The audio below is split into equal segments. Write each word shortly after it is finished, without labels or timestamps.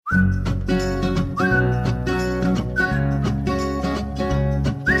You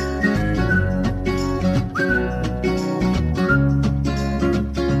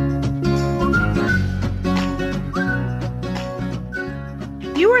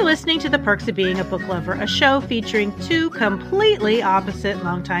are listening to The Perks of Being a Book Lover, a show featuring two completely opposite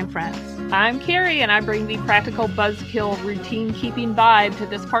longtime friends. I'm Carrie, and I bring the practical buzzkill routine-keeping vibe to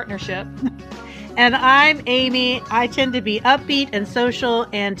this partnership. And I'm Amy. I tend to be upbeat and social,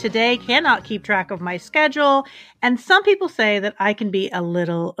 and today cannot keep track of my schedule. And some people say that I can be a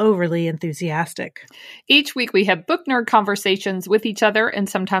little overly enthusiastic. Each week we have book nerd conversations with each other and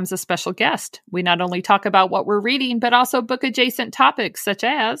sometimes a special guest. We not only talk about what we're reading, but also book-adjacent topics such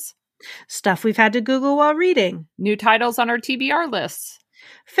as stuff we've had to Google while reading, new titles on our TBR lists,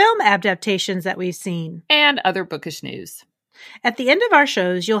 film adaptations that we've seen, and other bookish news. At the end of our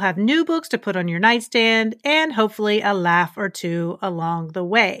shows, you'll have new books to put on your nightstand and hopefully a laugh or two along the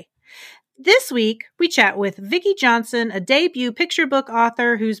way. This week, we chat with Vicki Johnson, a debut picture book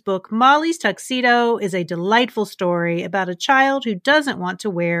author whose book Molly's Tuxedo is a delightful story about a child who doesn't want to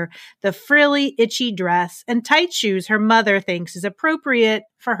wear the frilly, itchy dress and tight shoes her mother thinks is appropriate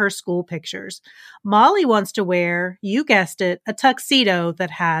for her school pictures. Molly wants to wear, you guessed it, a tuxedo that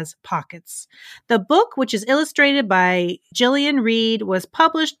has pockets. The book, which is illustrated by Gillian Reed, was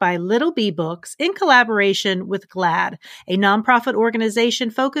published by Little Bee Books in collaboration with GLAAD, a nonprofit organization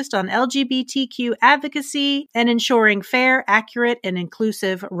focused on LGBTQ advocacy and ensuring fair, accurate, and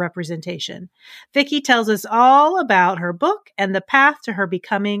inclusive representation. Vicki tells us all about her book and the path to her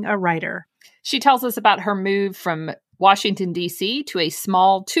becoming a writer. She tells us about her move from Washington, D.C. to a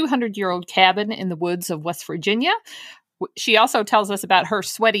small 200-year-old cabin in the woods of West Virginia. She also tells us about her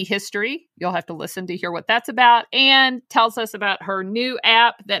sweaty history. You'll have to listen to hear what that's about. And tells us about her new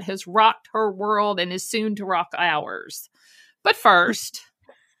app that has rocked her world and is soon to rock ours. But first...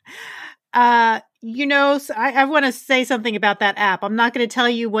 I want to say something about that app. I'm not going to tell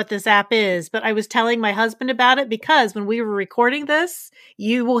you what this app is, but I was telling my husband about it because when we were recording this,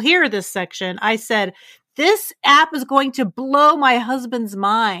 you will hear this section. I said, this app is going to blow my husband's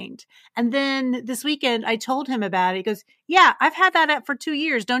mind. And then this weekend, I told him about it. He goes, yeah, I've had that app for 2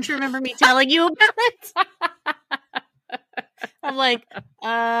 years. Don't you remember me telling you about it? I'm like,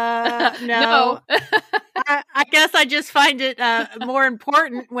 no. I guess I just find it more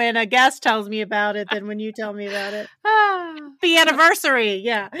important when a guest tells me about it than when you tell me about it. The anniversary,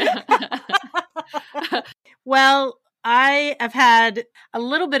 yeah. Well, I have had a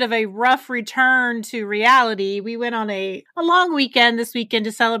little bit of a rough return to reality. We went on a long weekend this weekend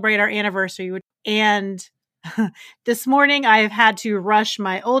to celebrate our anniversary. And this morning I have had to rush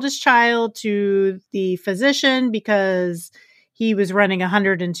my oldest child to the physician because he was running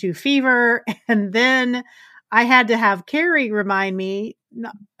 102 fever. And then I had to have Carrie remind me,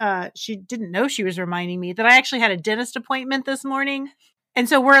 she didn't know she was reminding me, that I actually had a dentist appointment this morning. And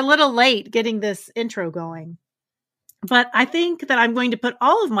so we're a little late getting this intro going. But I think that I'm going to put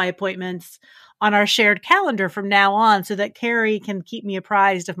all of my appointments on our shared calendar from now on so that Carrie can keep me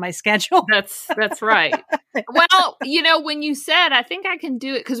apprised of my schedule. That's right. Well, when you said, I think I can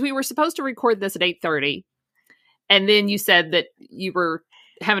do it, because we were supposed to record this at 8:30. And then you said that you were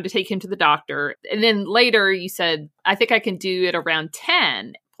having to take him to the doctor. And then later you said, I think I can do it around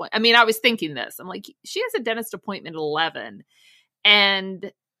 10. I mean, I was thinking this. I'm like, she has a dentist appointment at 11.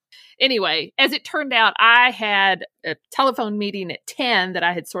 And anyway, as it turned out, I had a telephone meeting at 10 that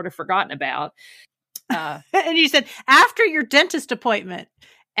I had sort of forgotten about. And you said, after your dentist appointment.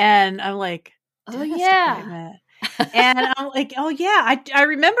 And I'm like, oh, yeah. Appointment. And I'm like, oh, yeah, I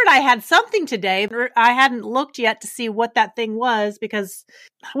remembered I had something today. I hadn't looked yet to see what that thing was because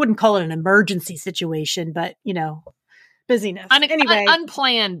I wouldn't call it an emergency situation, but, busyness. Anyway,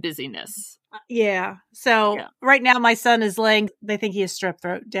 unplanned busyness. Yeah. So Right now my son is they think he has strep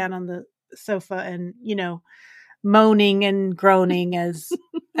throat down on the sofa and, moaning and groaning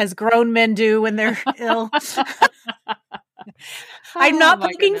as grown men do when they're ill. I'm not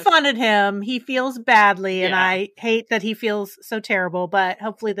poking fun at him. He feels badly and I hate that he feels so terrible, but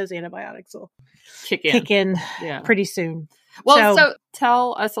hopefully those antibiotics will kick in pretty soon. Well, so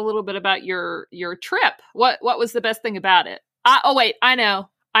tell us a little bit about your trip. What was the best thing about it? Wait, I know.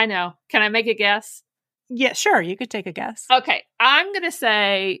 Can I make a guess? Yeah, sure. You could take a guess. Okay. I'm going to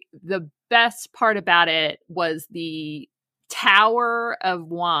say the best part about it was the tower of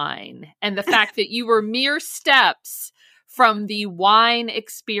wine and the fact that you were mere steps from the wine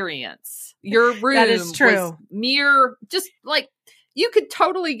experience. Your room that is true. Was mere, just like, you could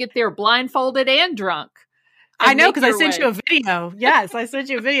totally get there blindfolded and drunk. I know, because I sent you a video. Yes, I sent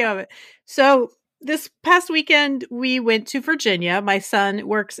you a video of it. So this past weekend, we went to Virginia. My son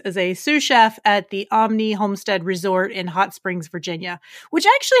works as a sous chef at the Omni Homestead Resort in Hot Springs, Virginia, which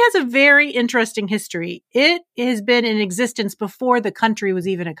actually has a very interesting history. It has been in existence before the country was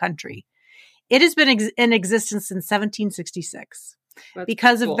even a country. It has been in existence since 1766.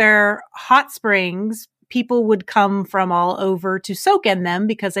 Because of their hot springs, people would come from all over to soak in them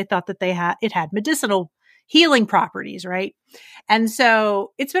because they thought that it had medicinal healing properties, right? And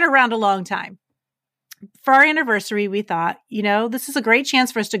so it's been around a long time. For our anniversary, we thought, this is a great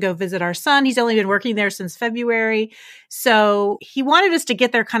chance for us to go visit our son. He's only been working there since February. So he wanted us to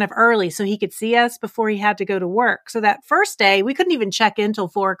get there kind of early so he could see us before he had to go to work. So that first day, we couldn't even check in till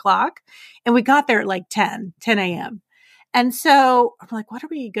 4:00. And we got there at like 10 a.m. And so I'm like, what are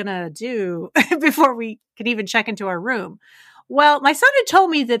we going to do before we could even check into our room? Well, my son had told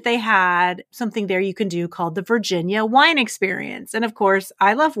me that they had something there you can do called the Virginia Wine Experience. And of course,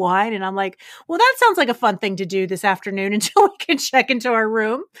 I love wine. And I'm like, well, that sounds like a fun thing to do this afternoon until we can check into our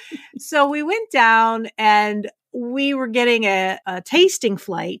room. So we went down and we were getting a tasting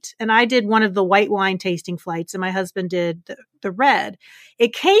flight. And I did one of the white wine tasting flights and my husband did the red.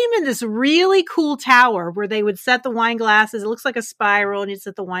 It came in this really cool tower where they would set the wine glasses. It looks like a spiral and you'd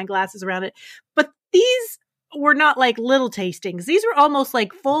set the wine glasses around it. But these were not like little tastings. These were almost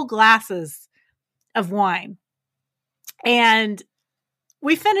like full glasses of wine. And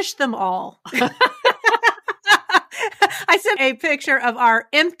we finished them all. I sent a picture of our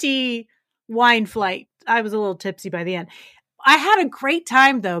empty wine flight. I was a little tipsy by the end. I had a great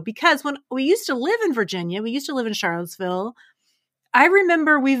time though, because when we used to live in Virginia, we used to live in Charlottesville. I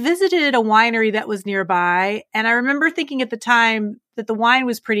remember we visited a winery that was nearby. And I remember thinking at the time that the wine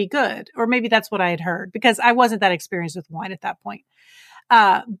was pretty good, or maybe that's what I had heard because I wasn't that experienced with wine at that point.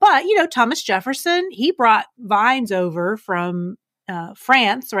 But Thomas Jefferson, he brought vines over from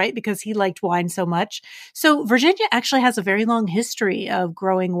France, right? Because he liked wine so much. So Virginia actually has a very long history of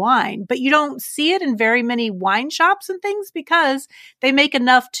growing wine, but you don't see it in very many wine shops and things because they make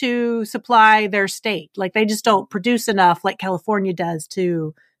enough to supply their state. Like they just don't produce enough like California does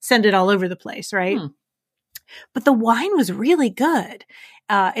to send it all over the place, right? But the wine was really good.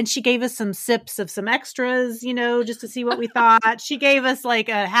 And she gave us some sips of some extras, just to see what we thought. She gave us like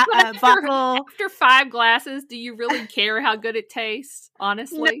a bottle. After 5 glasses, do you really care how good it tastes?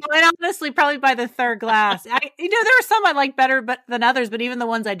 Honestly? No, and honestly, probably by the 3rd glass. There were some I liked better than others, but even the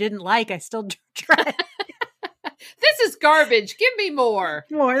ones I didn't like, I still tried. This is garbage. Give me more.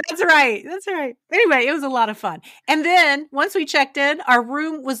 That's right. Anyway, it was a lot of fun. And then once we checked in, our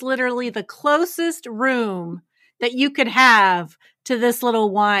room was literally the closest room that you could have to this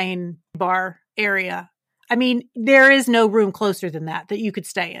little wine bar area. I mean, there is no room closer than that you could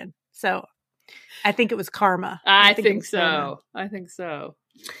stay in. So I think it was karma. I think so.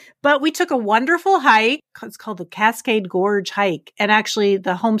 But we took a wonderful hike. It's called the Cascade Gorge hike. And actually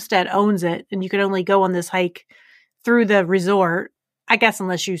the homestead owns it. And you could only go on this hike through the resort, I guess,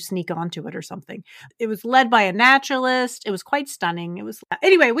 unless you sneak onto it or something. It was led by a naturalist. It was quite stunning.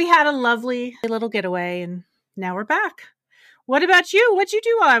 Anyway, we had a lovely little getaway and now we're back. What about you? What'd you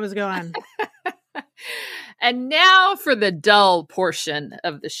do while I was gone? And now for the dull portion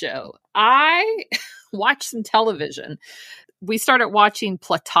of the show. I watched some television. We started watching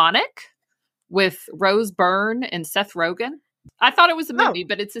Platonic with Rose Byrne and Seth Rogen. I thought it was a movie,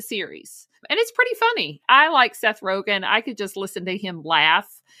 but it's a series. And it's pretty funny. I like Seth Rogen. I could just listen to him laugh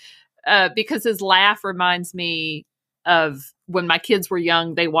because his laugh reminds me of when my kids were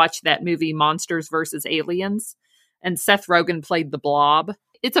young. They watched that movie Monsters vs. Aliens. And Seth Rogen played the Blob.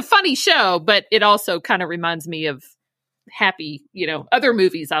 It's a funny show, but it also kind of reminds me of happy, other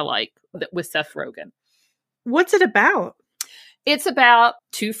movies I like with Seth Rogen. What's it about? It's about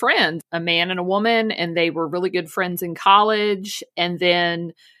 2 friends, a man and a woman, and they were really good friends in college. And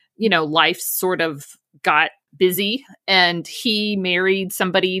then, life sort of got busy and he married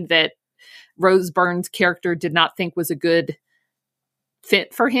somebody that Rose Byrne's character did not think was a good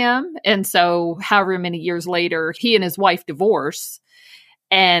fit for him. And so however many years later, he and his wife divorce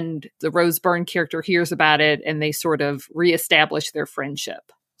and the Rose Byrne character hears about it and they sort of reestablish their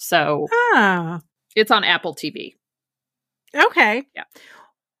friendship. So it's on Apple TV. Okay. Yeah.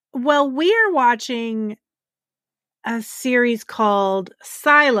 Well, we are watching a series called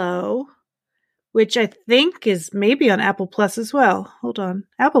Silo, which I think is maybe on Apple Plus as well. Hold on.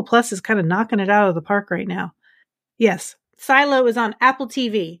 Apple Plus is kind of knocking it out of the park right now. Yes. Silo is on Apple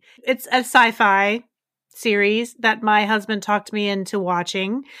TV. It's a sci-fi series that my husband talked me into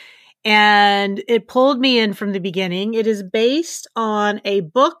watching, and it pulled me in from the beginning. It is based on a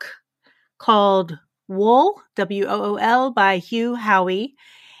book called Wool, Wool, by Hugh Howey.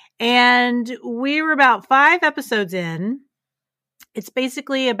 And we were about 5 episodes in. It's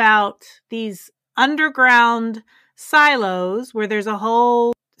basically about these underground silos where there's a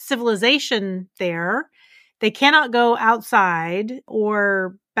whole civilization there. They cannot go outside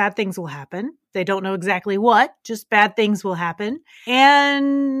or bad things will happen. They don't know exactly what, just bad things will happen.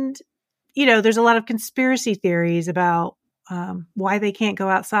 And, there's a lot of conspiracy theories about why they can't go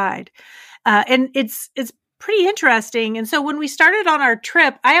outside. And it's pretty interesting. And so when we started on our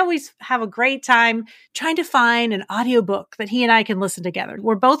trip, I always have a great time trying to find an audiobook that he and I can listen together.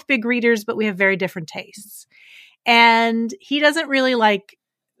 We're both big readers, but we have very different tastes. And he doesn't really like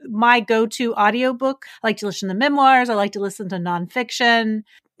my go-to audiobook. I like to listen to memoirs. I like to listen to nonfiction.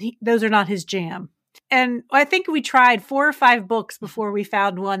 Those are not his jam. And I think we tried 4 or 5 books before we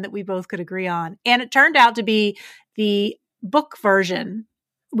found one that we both could agree on. And it turned out to be the book version.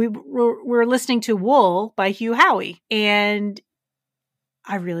 We're listening to Wool by Hugh Howey, and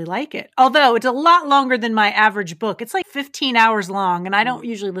I really like it. Although it's a lot longer than my average book. It's like 15 hours long, and I don't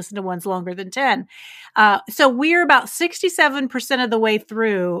usually listen to ones longer than 10. So we're about 67% of the way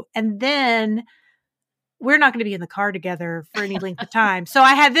through, and then we're not going to be in the car together for any length of time. So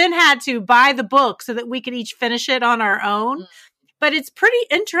I had to buy the book so that we could each finish it on our own. But it's pretty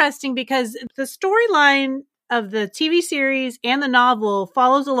interesting because the storyline of the TV series and the novel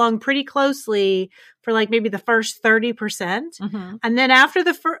follows along pretty closely for like maybe the first 30%. Mm-hmm. And then after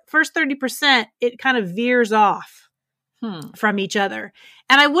the first 30%, it kind of veers off from each other.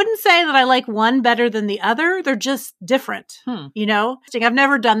 And I wouldn't say that I like one better than the other. They're just different, I've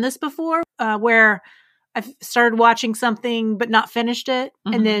never done this before where I've started watching something but not finished it,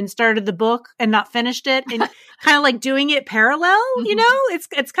 and then started the book and not finished it, and kind of like doing it parallel,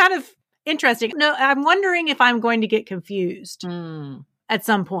 It's kind of interesting. No, I'm wondering if I'm going to get confused at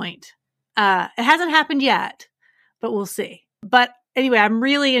some point. It hasn't happened yet, but we'll see. But anyway, I'm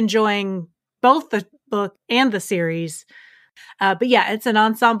really enjoying both the book and the series. But yeah, it's an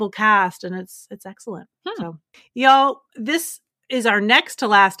ensemble cast and it's excellent. So y'all, this is our next to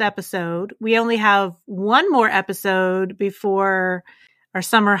last episode. We only have one more episode before our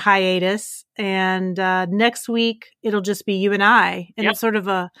summer hiatus. And next week, it'll just be you and I. And it's sort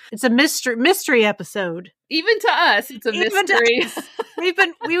of it's a mystery episode. Even to us, it's a mystery.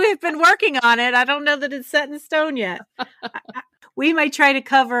 We've been working on it. I don't know that it's set in stone yet. We might try to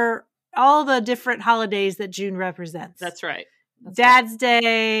cover all the different holidays that June represents. That's right. Dad's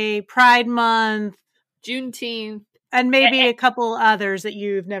Day, Pride Month, Juneteenth. And maybe a couple others that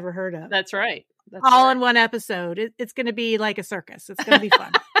you've never heard of. That's right. All in one episode. It's going to be like a circus. It's going to be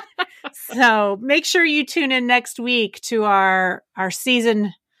fun. So make sure you tune in next week to our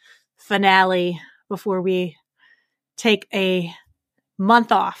season finale before we take a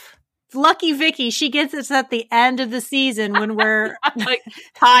month off. Lucky Vicki, she gets us at the end of the season when we're like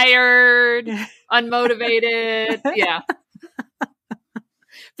tired, unmotivated. Yeah.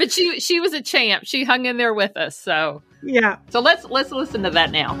 But she was a champ. She hung in there with us. So yeah. So let's listen to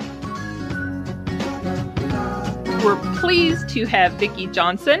that now. We're pleased to have Vicki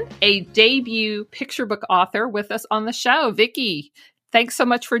Johnson, a debut picture book author, with us on the show. Vicki, thanks so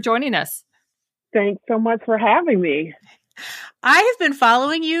much for joining us. Thanks so much for having me. I have been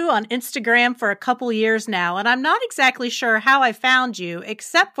following you on Instagram for a couple years now, and I'm not exactly sure how I found you,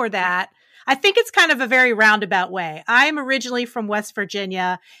 except for that I think it's kind of a very roundabout way. I'm originally from West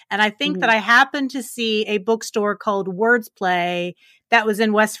Virginia, and I think that I happened to see a bookstore called Words Play that was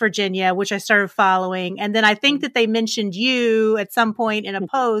in West Virginia, which I started following. And then I think that they mentioned you at some point in a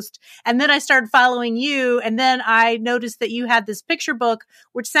post. And then I started following you. And then I noticed that you had this picture book,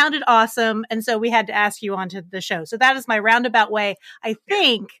 which sounded awesome. And so we had to ask you onto the show. So that is my roundabout way. I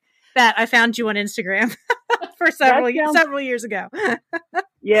think that I found you on Instagram for several years ago.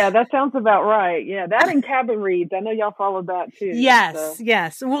 Yeah, that sounds about right. Yeah, that and Cabin Reads. I know y'all followed that too.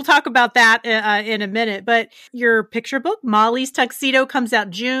 Yes. We'll talk about that in a minute. But your picture book, Molly's Tuxedo, comes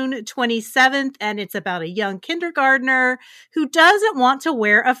out June 27th, and it's about a young kindergartner who doesn't want to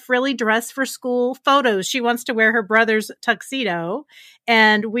wear a frilly dress for school photos. She wants to wear her brother's tuxedo,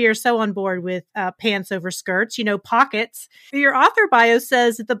 and we are so on board with pants over skirts, pockets. Your author bio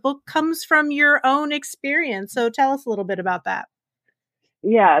says that the book comes from your own experience. So tell us a little bit about that.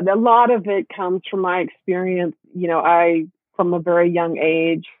 Yeah, a lot of it comes from my experience. From a very young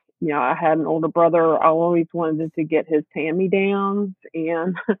age, I had an older brother. I always wanted to get his hand-me-downs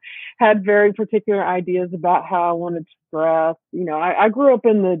and had very particular ideas about how I wanted to dress. I grew up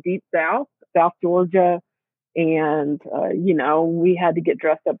in the deep South, South Georgia, and, we had to get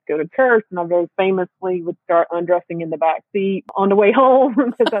dressed up to go to church. And I very famously would start undressing in the back seat on the way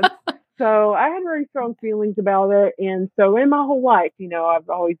home because So I had very strong feelings about it. And so in my whole life, I've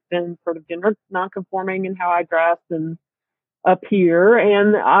always been sort of gender nonconforming in how I dress and appear.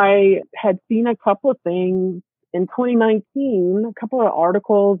 And I had seen a couple of things in 2019, a couple of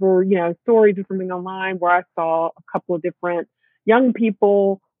articles or, stories or something online where I saw a couple of different young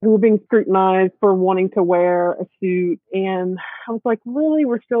people who were being scrutinized for wanting to wear a suit. And I was like, really,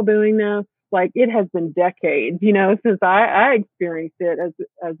 we're still doing this? Like, it has been decades, since I experienced it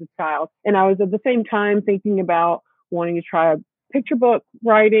as a child. And I was at the same time thinking about wanting to try a picture book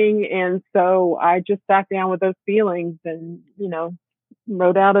writing. And so I just sat down with those feelings and,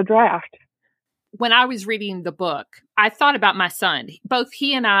 wrote out a draft. When I was reading the book, I thought about my son. Both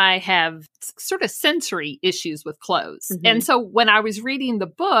he and I have sort of sensory issues with clothes. Mm-hmm. And so when I was reading the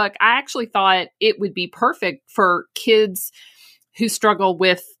book, I actually thought it would be perfect for kids who struggle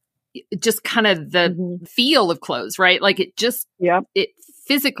with just kind of the mm-hmm. feel of clothes, right? Like it just, it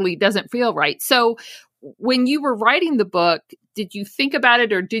physically doesn't feel right. So when you were writing the book, did you think about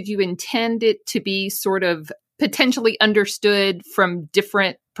it, or did you intend it to be sort of potentially understood from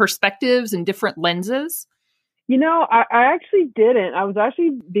different perspectives and different lenses? I actually didn't. I was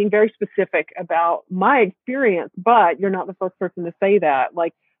actually being very specific about my experience, but you're not the first person to say that.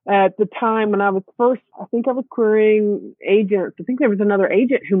 Like at the time when I was first, I think I was querying agents. I think there was another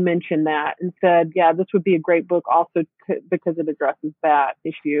agent who mentioned that and said, yeah, this would be a great book also because it addresses that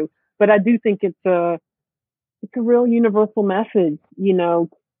issue. But I do think it's a real universal message.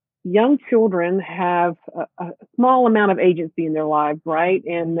 Young children have a small amount of agency in their lives, right?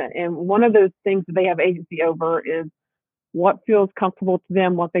 And one of those things that they have agency over is what feels comfortable to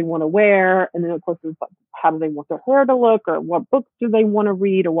them, what they want to wear. And then of course, it's like, how do they want their hair to look, or what books do they want to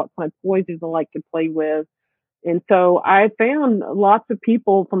read, or what kind of toys do they like to play with. And so I found lots of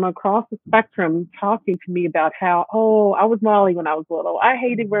people from across the spectrum talking to me about how, I was Molly when I was little. I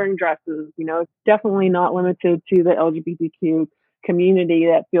hated wearing dresses. It's definitely not limited to the LGBTQ community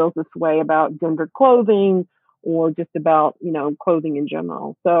that feels this way about gendered clothing or just about, clothing in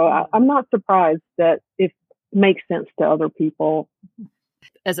general. So I'm not surprised that it makes sense to other people.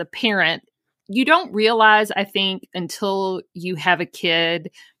 As a parent, you don't realize, I think, until you have a kid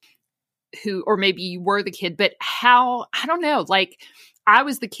who, or maybe you were the kid, but how, I don't know, like I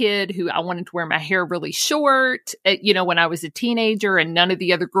was the kid who I wanted to wear my hair really short, when I was a teenager, and none of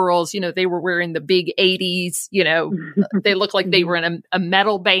the other girls, they were wearing the big 80s, they looked like they were in a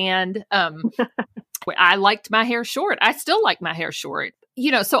metal band. I liked my hair short. I still like my hair short,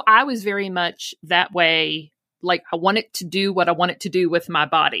 so I was very much that way. Like I wanted to do what I wanted to do with my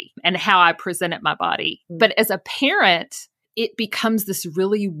body and how I presented my body. But as a parent, it becomes this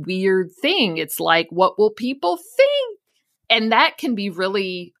really weird thing. It's like, what will people think? And that can be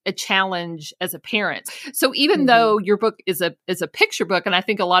really a challenge as a parent. So even though your book is a picture book, and I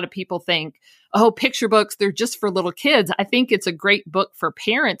think a lot of people think, picture books, they're just for little kids. I think it's a great book for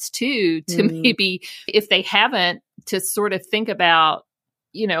parents too, to maybe, if they haven't, to sort of think about,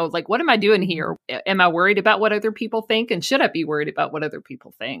 like, what am I doing here? Am I worried about what other people think? And should I be worried about what other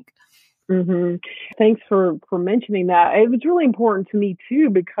people think? Mm-hmm. Thanks for mentioning that. It was really important to me too,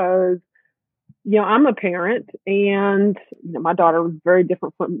 because I'm a parent, and my daughter was very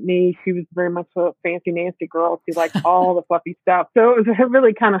different from me. She was very much a fancy Nancy girl. She liked all the fluffy stuff. So it was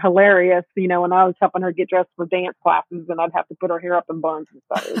really kind of hilarious, when I was helping her get dressed for dance classes, and I'd have to put her hair up in buns and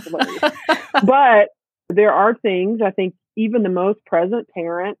stuff. It was hilarious. But there are things, I think, even the most present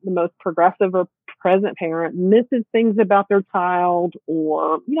parent, the most progressive or present parent misses things about their child,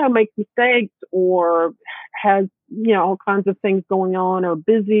 or, makes mistakes, or has, all kinds of things going on, or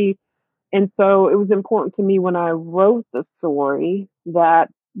busy. And so it was important to me when I wrote the story that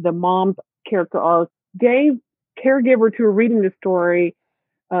the mom's character arc gave caregivers who are reading the story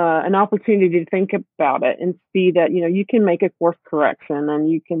an opportunity to think about it and see that, you can make a course correction, and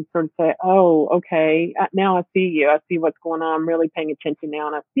you can sort of say, oh, okay, now I see you. I see what's going on. I'm really paying attention now,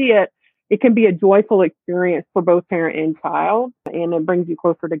 and I see it. It can be a joyful experience for both parent and child, and it brings you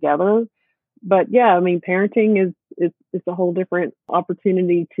closer together. But yeah, parenting is a whole different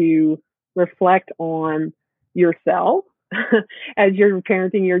opportunity to reflect on yourself as you're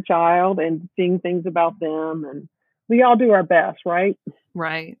parenting your child and seeing things about them. And we all do our best, right?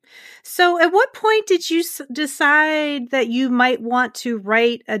 Right. So at what point did you decide that you might want to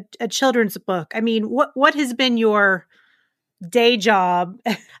write a children's book? What has been your day job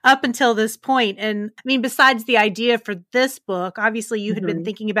up until this point? And besides the idea for this book, obviously you had been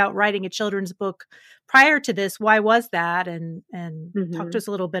thinking about writing a children's book prior to this. Why was that? And talk to us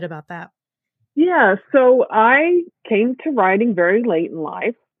a little bit about that. Yeah. So I came to writing very late in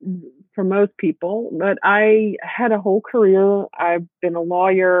life. for most people. But I had a whole career. I've been a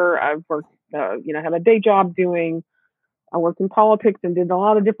lawyer. I've worked, had a day job I worked in politics and did a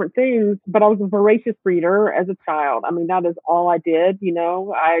lot of different things, but I was a voracious reader as a child. I mean, that is all I did.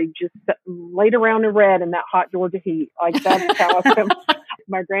 I just laid around and read in that hot Georgia heat. Like, that's how I spent.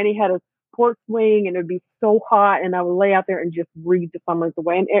 My granny had a porch swing and it would be so hot, and I would lay out there and just read the summers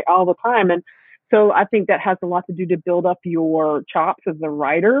away and all the time. And so I think that has a lot to do to build up your chops as a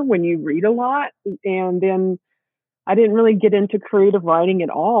writer when you read a lot. And then I didn't really get into creative writing at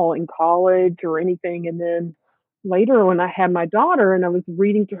all in college or anything. And then later when I had my daughter and I was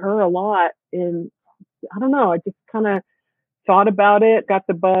reading to her a lot, and I don't know, I just kind of thought about it, got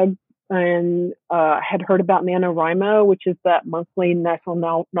the bug, and had heard about NaNoWriMo, which is that monthly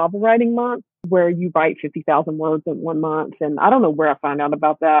National Novel Writing Month where you write 50,000 words in 1 month. And I don't know where I found out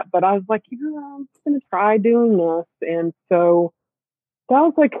about that, but I was like, I'm just going to try doing this. And so that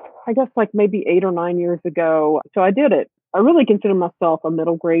was I guess maybe 8 or 9 years ago. So I did it. I really consider myself a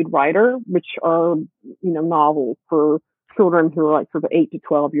middle grade writer, which are, novels for children who are sort of 8 to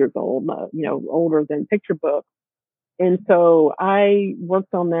 12 years old, older than picture books. And so I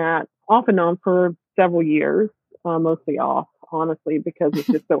worked on that off and on for several years, mostly off, honestly, because it's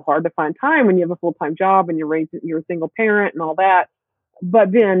just so hard to find time when you have a full-time job and you're a single parent and all that.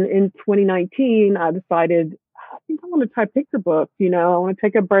 But then in 2019, I decided, I think I want to try picture books. I want to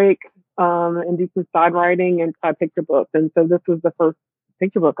take a break and do some side writing and try picture books. And so this was the first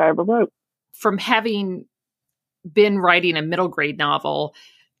picture book I ever wrote. From having been writing a middle grade novel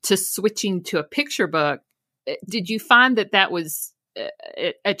to switching to a picture book, did you find that was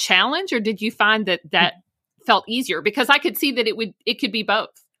a challenge, or did you find that felt easier? Because I could see that it could be both.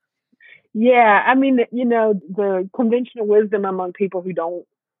 Yeah. I mean, the conventional wisdom among people who don't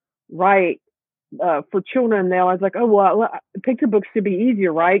write for children, they're always like, oh, well, picture books should be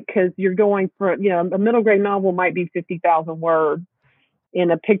easier, right? Because you're going for, a middle grade novel might be 50,000 words,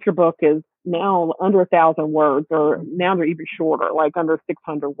 and a picture book is now under 1,000 words, or now they're even shorter, like under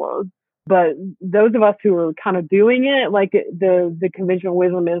 600 words. But those of us who are kind of doing it, the conventional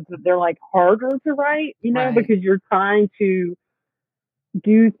wisdom is that they're harder to write, Right. because you're trying to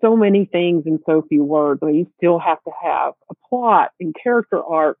do so many things in so few words. I mean, you still have to have a plot and character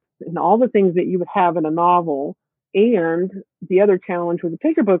arc and all the things that you would have in a novel. And the other challenge with a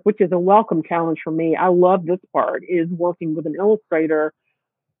picture book, which is a welcome challenge for me, I love this part, is working with an illustrator,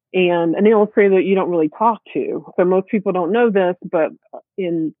 and an illustrator that you don't really talk to. So most people don't know this, but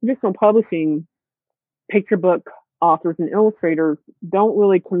in traditional publishing, picture book authors and illustrators don't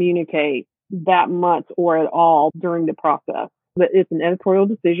really communicate that much or at all during the process. But it's an editorial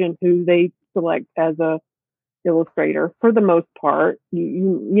decision who they select as a illustrator. For the most part,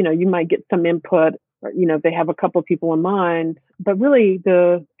 you might get some input, or, they have a couple of people in mind, but really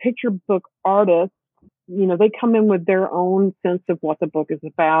the picture book artists, they come in with their own sense of what the book is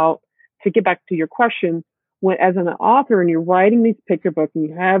about. To get back to your question, as an author and you're writing these picture books and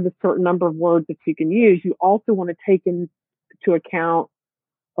you have a certain number of words that you can use, you also want to take into account,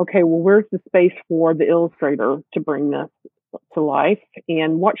 okay, well, where's the space for the illustrator to bring this to life,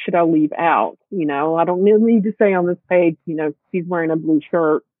 and what should I leave out? I don't need to say on this page, she's wearing a blue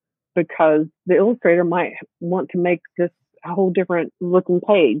shirt, because the illustrator might want to make this a whole different looking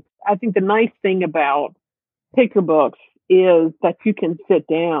page. I think the nice thing about picture books is that you can sit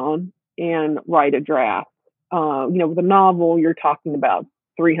down and write a draft. With a novel, you're talking about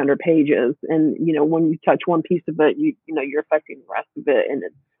 300 pages, and when you touch one piece of it, you're affecting the rest of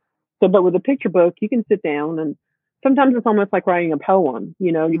it. But with a picture book, you can sit down, and sometimes it's almost like writing a poem.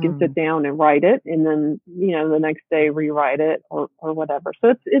 You can sit down and write it, and then the next day rewrite it or whatever.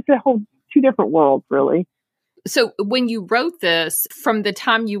 So it's a whole two different worlds, really. So when you wrote this, from the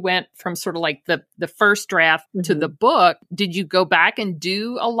time you went from sort of like the first draft to the book, did you go back and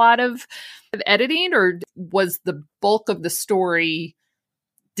do a lot of editing, or was the bulk of the story,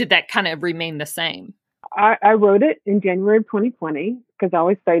 did that kind of remain the same? I wrote it in January of 2020, because I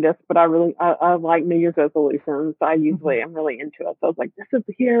always say this, but I like New Year's resolutions. I usually am really into it. So I was like, this is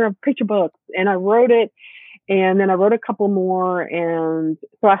the year of picture books. And I wrote it, and then I wrote a couple more. And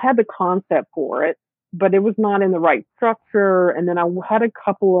so I had the concept for it, but it was not in the right structure. And then I had a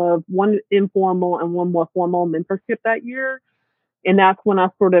couple of, one informal and one more formal mentorship that year. And that's when I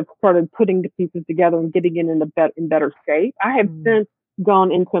sort of started putting the pieces together and getting it in better shape. I have since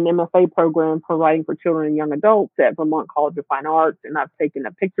gone into an MFA program for writing for children and young adults at Vermont College of Fine Arts, and I've taken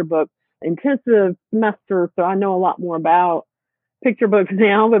a picture book intensive semester, so I know a lot more about picture books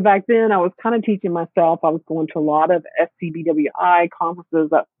now. But back then, I was kind of teaching myself. I was going to a lot of SCBWI conferences,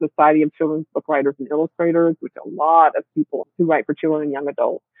 that's Society of Children's Book Writers and Illustrators, which a lot of people who write for children and young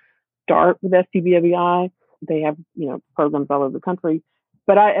adults start with SCBWI. They have, programs all over the country.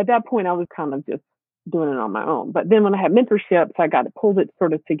 But at that point, I was kind of just doing it on my own. But then when I had mentorships, I got to pull it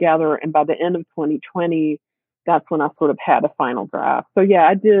sort of together. And by the end of 2020, that's when I sort of had a final draft. So yeah,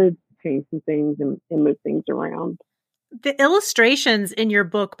 I did change some things and move things around. The illustrations in your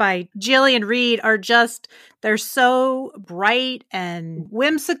book by Jillian Reed are they're so bright and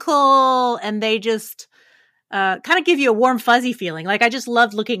whimsical, and they just kind of give you a warm, fuzzy feeling. Like, I just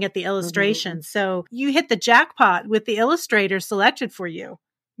loved looking at the illustrations. Mm-hmm. So you hit the jackpot with the illustrators selected for you.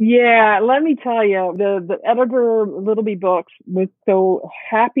 Yeah, let me tell you, the editor of Little Bee Books was so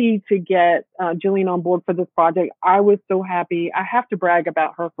happy to get Jillian on board for this project. I was so happy. I have to brag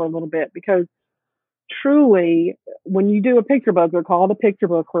about her for a little bit because truly, when you do a picture book, they're called a picture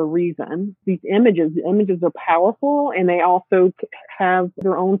book for a reason. The images are powerful, and they also have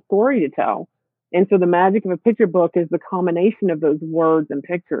their own story to tell. And so the magic of a picture book is the combination of those words and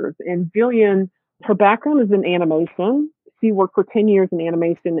pictures. And Jillian, her background is in animation. She worked for 10 years in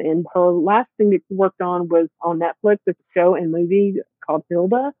animation, and her last thing that she worked on was on Netflix. It's a show and movie called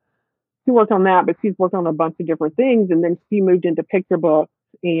Hilda. She worked on that, but she's worked on a bunch of different things. And then she moved into picture books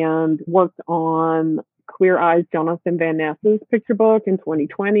and worked on Queer Eyes, Jonathan Van Ness's picture book in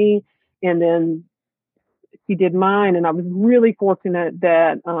 2020. And then she did mine, and I was really fortunate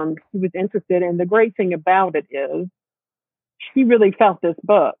that she was interested. And the great thing about it is she really felt this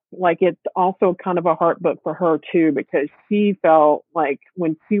book. Like, it's also kind of a heart book for her too, because she felt like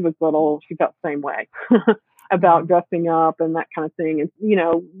when she was little, she felt the same way about dressing up and that kind of thing. And,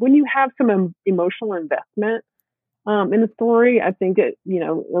 when you have some emotional investment in the story, I think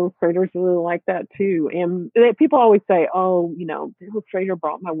illustrators really like that too. And people always say, oh, the illustrator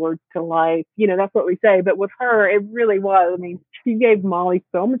brought my words to life. That's what we say. But with her, it really was. I mean, she gave Molly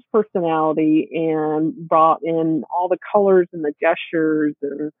so much personality and brought in all the colors and the gestures.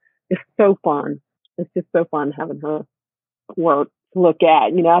 And it's so fun. It's just so fun having her work to look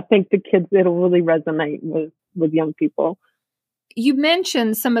at. I think the kids, it'll really resonate with young people. You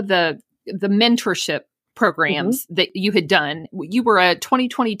mentioned some of the mentorship programs that you had done. You were a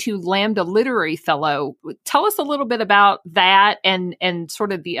 2022 Lambda Literary Fellow. Tell us a little bit about that and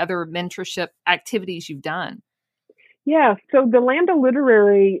sort of the other mentorship activities you've done. Yeah, so the Lambda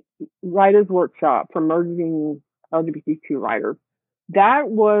Literary Writers Workshop for emerging LGBTQ writers, that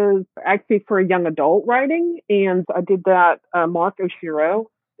was actually for young adult writing, and I did that. Mark Oshiro,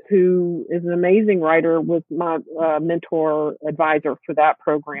 who is an amazing writer, was my mentor advisor for that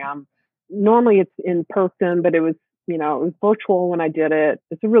program. Normally it's in person, but it was virtual when I did it.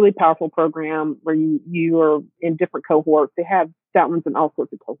 It's a really powerful program where you are in different cohorts. They have that one's in all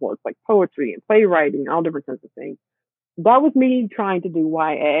sorts of cohorts, like poetry and playwriting, all different kinds of things. That was me trying to do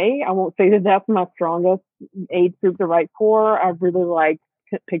YA. I won't say that that's my strongest age group to write for. I really like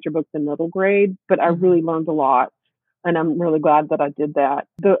picture books in middle grade, but I really learned a lot, and I'm really glad that I did that.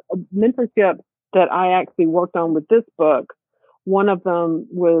 The mentorship that I actually worked on with this book, one of them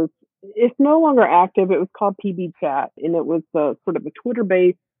was, it's no longer active. It was called PB Chat, and it was sort of a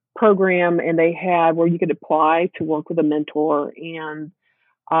Twitter-based program, and they had where you could apply to work with a mentor. And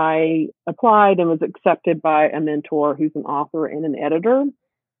I applied and was accepted by a mentor who's an author and an editor.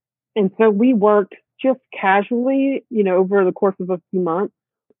 And so we worked just casually, over the course of a few months.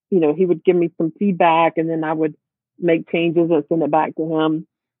 He would give me some feedback, and then I would make changes and send it back to him.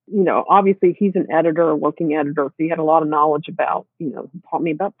 Obviously he's an editor, a working editor, so he had a lot of knowledge about, he taught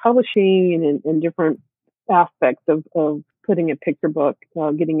me about publishing and different aspects of putting a picture book,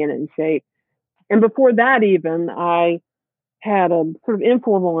 getting it in shape. And before that, even, I had a sort of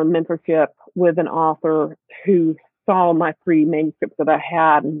informal mentorship with an author who saw my 3 manuscripts that I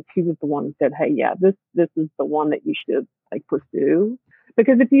had, and she was the one who said, hey, yeah, this is the one that you should pursue.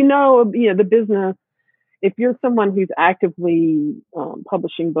 Because if the business, if you're someone who's actively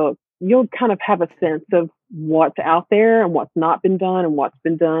publishing books, you'll kind of have a sense of what's out there and what's not been done and what's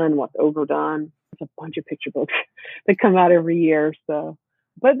been done and what's overdone. There's a bunch of picture books that come out every year. So,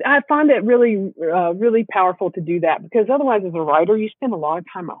 but I find it really, really powerful to do that, because otherwise as a writer, you spend a lot of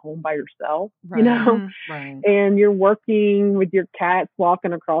time at home by yourself, Right. And you're working with your cats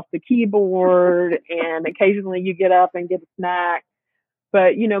walking across the keyboard, and occasionally you get up and get a snack.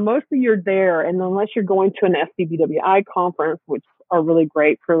 But, mostly you're there, and unless you're going to an SCBWI conference, which are really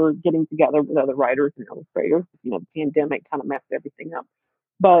great for getting together with other writers and illustrators, the pandemic kind of messed everything up.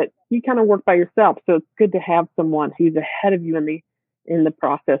 But you kind of work by yourself, so it's good to have someone who's ahead of you in the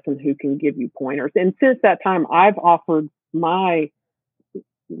process and who can give you pointers. And since that time, I've offered my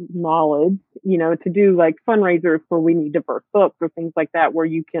knowledge, to do like fundraisers where we need diverse books or things like that, where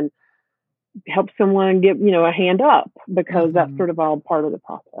you can help someone get, a hand up, because that's sort of all part of the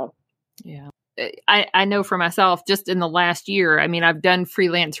process. Yeah. I know for myself, just in the last year, I mean, I've done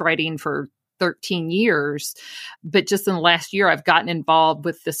freelance writing for 13 years, but just in the last year, I've gotten involved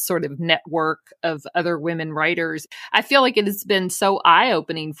with this sort of network of other women writers. I feel like it has been so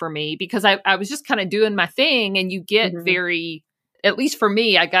eye-opening for me because I was just kind of doing my thing, and you get very, at least for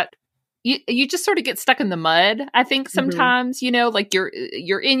me, you just sort of get stuck in the mud. I think sometimes, like you're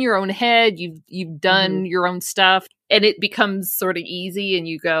in your own head, you've done your own stuff, and it becomes sort of easy, and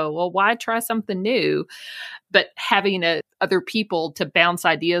you go, well, why try something new? But having other people to bounce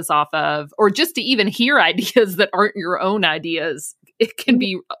ideas off of, or just to even hear ideas that aren't your own ideas, it can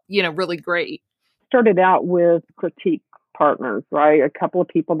be, really great. Started out with critique partners, right? A couple of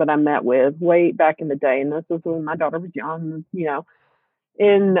people that I met with way back in the day. And this was when my daughter was young,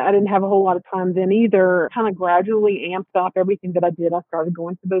 and I didn't have a whole lot of time then either. Kind of gradually amped up everything that I did. I started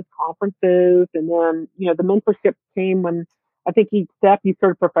going to those conferences, and then, the mentorship came when I think each step you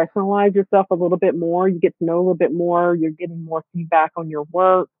sort of professionalize yourself a little bit more. You get to know a little bit more. You're getting more feedback on your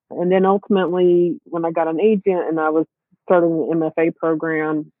work. And then ultimately, when I got an agent and I was starting the MFA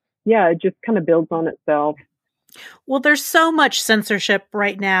program, it just kind of builds on itself. Well, there's so much censorship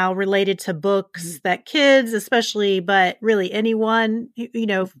right now related to books that kids, especially, but really anyone,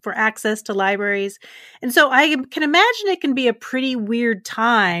 for access to libraries. And so I can imagine it can be a pretty weird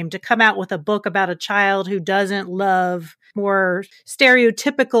time to come out with a book about a child who doesn't love more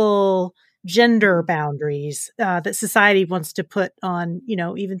stereotypical gender boundaries that society wants to put on,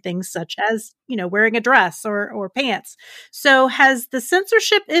 even things such as, wearing a dress or pants. So has the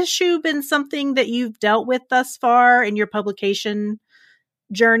censorship issue been something that you've dealt with thus far in your publication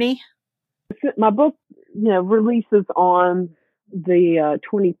journey? My book, releases on the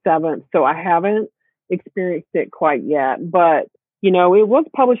 27th, so I haven't experienced it quite yet. But, it was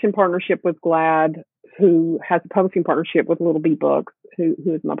published in partnership with GLAAD, who has a publishing partnership with Little Bee Books, who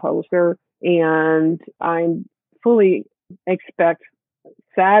is my publisher. And I fully expect,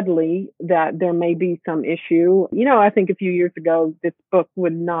 sadly, that there may be some issue. I think a few years ago, this book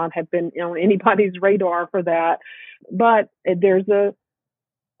would not have been on anybody's radar for that. But there's a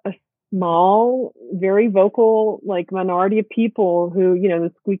small, very vocal, minority of people who,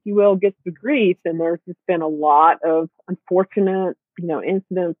 the squeaky wheel gets the grease. And there's just been a lot of unfortunate,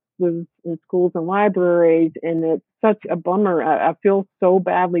 incidents in schools and libraries. And it's such a bummer. I feel so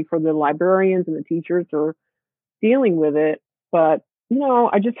badly for the librarians and the teachers who are dealing with it. But,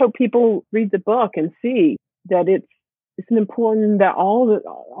 I just hope people read the book and see that it's important that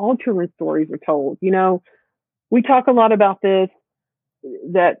all children's stories are told. We talk a lot about this,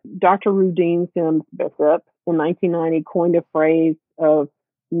 that Dr. Rudine Sims Bishop in 1990 coined a phrase of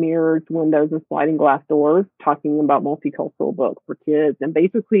mirrors, windows, and sliding glass doors, talking about multicultural books for kids. And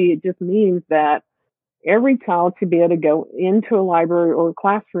basically, it just means that every child should be able to go into a library or a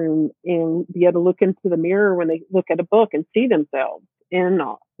classroom and be able to look into the mirror when they look at a book and see themselves. And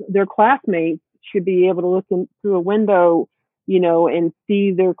their classmates should be able to look in through a window, and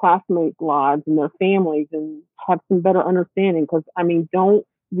see their classmates' lives and their families and have some better understanding. Because, don't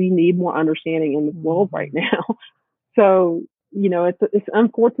we need more understanding in this world right now? So, it's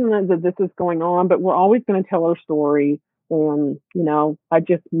unfortunate that this is going on, but we're always going to tell our story. And, I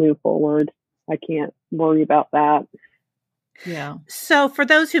just move forward. I can't worry about that. Yeah. So for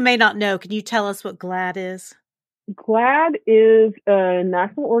those who may not know, can you tell us what GLAAD is? GLAAD is a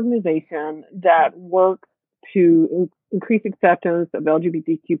national organization that works to increase acceptance of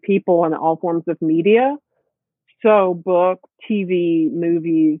LGBTQ people in all forms of media. So books, TV,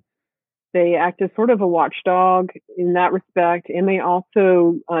 movies, they act as sort of a watchdog in that respect. And they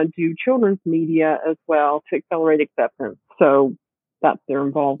also do children's media as well to accelerate acceptance. So that's their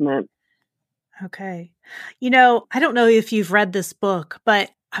involvement. Okay. I don't know if you've read this book,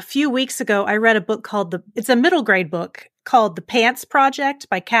 but a few weeks ago, I read a book it's a middle grade book called The Pants Project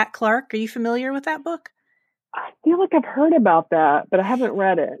by Kat Clark. Are you familiar with that book? I feel like I've heard about that, but I haven't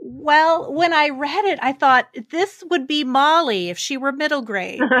read it. Well, when I read it, I thought this would be Molly if she were middle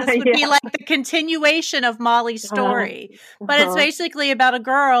grade. This would be like the continuation of Molly's story. But it's basically about a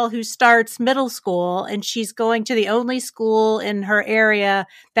girl who starts middle school and she's going to the only school in her area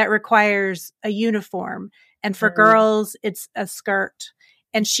that requires a uniform. And for girls, it's a skirt.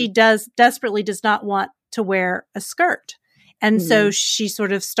 And she desperately does not want to wear a skirt. And so she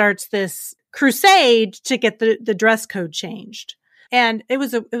sort of starts this crusade to get the dress code changed. And it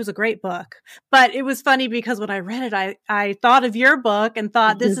was a great book. But it was funny because when I read it, I thought of your book and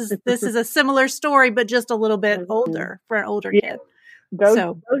thought this is a similar story, but just a little bit older for an older kid.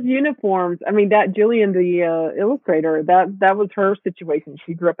 Those uniforms, that Gillian, the illustrator, that was her situation.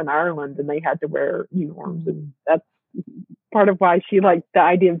 She grew up in Ireland and they had to wear uniforms. And that's part of why she liked the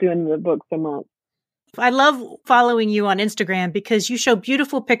idea of doing the book so much. I love following you on Instagram because you show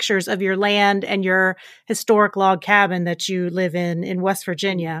beautiful pictures of your land and your historic log cabin that you live in West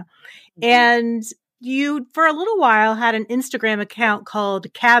Virginia. And you, for a little while, had an Instagram account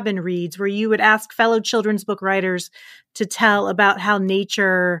called Cabin Reads, where you would ask fellow children's book writers to tell about how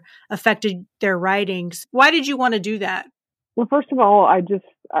nature affected their writings. Why did you want to do that? Well, first of all, I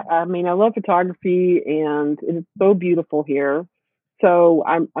love photography, and it is so beautiful here. So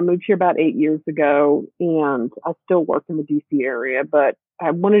I moved here about 8 years ago, and I still work in the DC area, but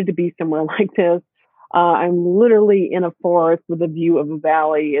I wanted to be somewhere like this. I'm literally in a forest with a view of a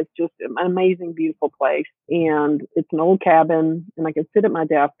valley. It's just an amazing, beautiful place. And it's an old cabin, and I can sit at my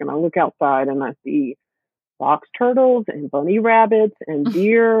desk and I look outside and I see box turtles and bunny rabbits and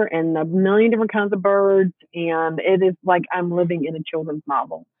deer and a million different kinds of birds. And it is like I'm living in a children's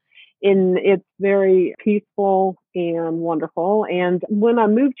novel. And it's very peaceful and wonderful. And when I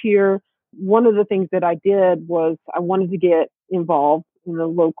moved here, one of the things that I did was I wanted to get involved in the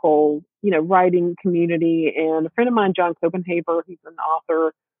local, writing community. And a friend of mine, John Copenhaver, he's an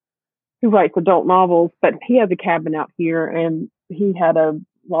author who writes adult novels, but he has a cabin out here, and he had a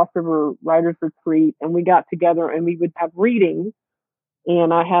Lost River Writers Retreat, and we got together and we would have readings.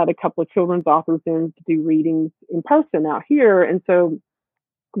 And I had a couple of children's authors in to do readings in person out here. And so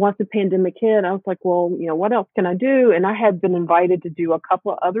once the pandemic hit, I was like, well, what else can I do? And I had been invited to do a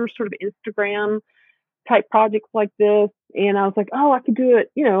couple of other sort of Instagram type projects like this. And I was like, oh, I could do it,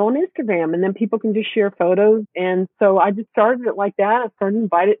 on Instagram, and then people can just share photos. And so I just started it like that.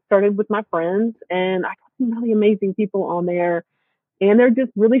 I started with my friends, and I got some really amazing people on there. And they're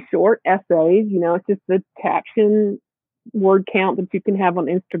just really short essays. It's just the caption word count that you can have on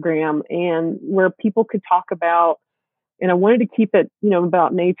Instagram, and where people could talk about. And I wanted to keep it,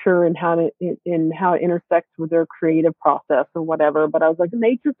 about nature and how it intersects with their creative process or whatever. But I was like,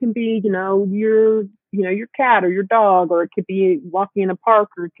 nature can be, your cat or your dog, or it could be walking in a park,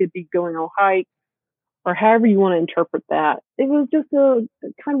 or it could be going on a hike, or however you want to interpret that. It was just a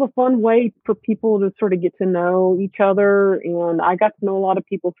kind of a fun way for people to sort of get to know each other. And I got to know a lot of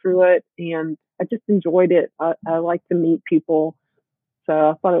people through it, and I just enjoyed it. I like to meet people. So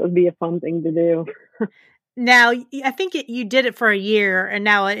I thought it would be a fun thing to do. Now, I think you did it for a year, and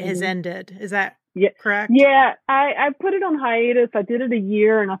now it has ended. Is that correct? Yeah, I put it on hiatus. I did it a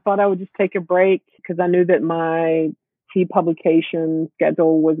year, and I thought I would just take a break because I knew that my publication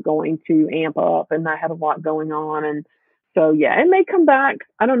schedule was going to amp up, and I had a lot going on. And so, yeah, it may come back.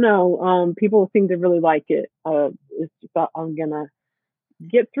 I don't know. People seem to really like it. It's just, I'm going to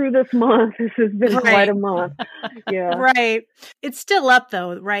get through this month. This has been quite a month. Yeah. Right. It's still up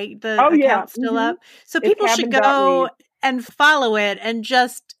though, right? The account's still up. So people should go and follow it and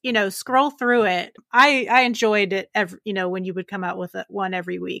just, scroll through it. I enjoyed it when you would come out with one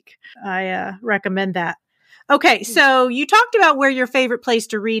every week. I recommend that. Okay. So you talked about where your favorite place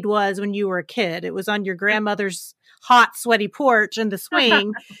to read was when you were a kid. It was on your grandmother's hot, sweaty porch in the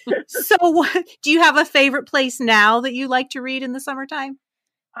swing. So do you have a favorite place now that you like to read in the summertime?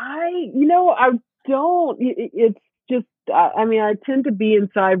 I don't. It's just, I tend to be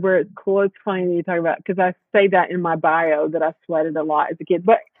inside where it's cool. It's funny that you talk about, because I say that in my bio that I sweated a lot as a kid.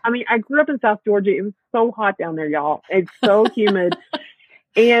 But I grew up in South Georgia. It was so hot down there, y'all. It's so humid.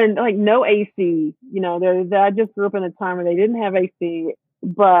 And like no AC, I just grew up in a time where they didn't have AC,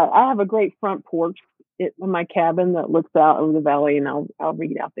 but I have a great front porch in my cabin that looks out over the valley, and I'll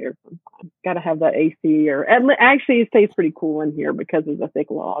read out there sometimes. Got to have that AC, or actually it stays pretty cool in here because of the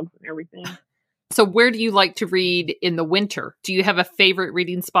thick logs and everything. So where do you like to read in the winter? Do you have a favorite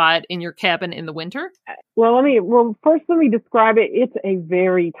reading spot in your cabin in the winter? Well, first let me describe it. It's a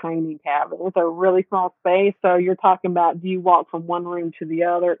very tiny cabin with a really small space. So you're talking about, do you walk from one room to the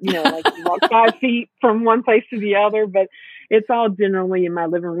other? Like you walk 5 feet from one place to the other, but it's all generally in my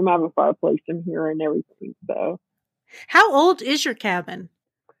living room. I have a fireplace in here and everything. So, how old is your cabin?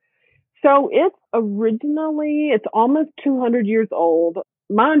 So it's almost 200 years old.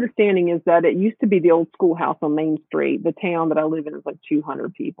 My understanding is that it used to be the old schoolhouse on Main Street. The town that I live in is like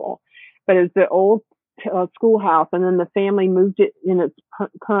 200 people, but it's the old schoolhouse, and then the family moved it in its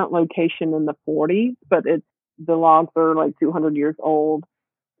current location in the 40s. But the logs are like 200 years old,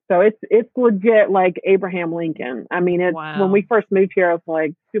 so it's legit like Abraham Lincoln. Wow. When we first moved here, I was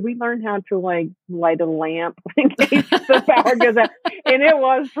like, did we learn how to like light a lamp in case the power goes out? And it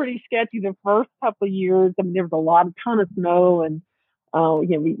was pretty sketchy the first couple of years. There was a ton of snow, and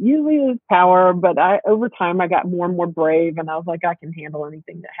we usually lose power, but over time I got more and more brave, and I was like, I can handle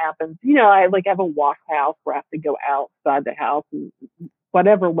anything that happens. I have a wash house where I have to go outside the house and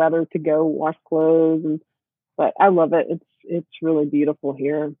whatever weather to go wash clothes, but I love it. it's really beautiful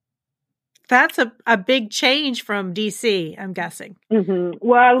here. That's a big change from DC, I'm guessing. Mm-hmm.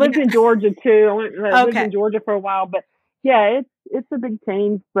 Well, I lived in Georgia too. I lived Okay. in Georgia for a while, but yeah, it's a big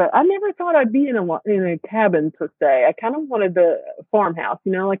change. But I never thought I'd be in a cabin per se. I kind of wanted the farmhouse,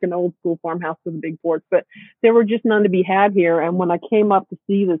 like an old school farmhouse with a big porch. But there were just none to be had here. And when I came up to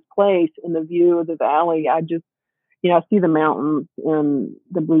see this place and the view of the valley, I just I see the mountains and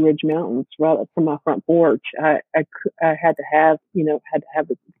the Blue Ridge Mountains right up from my front porch. I had to have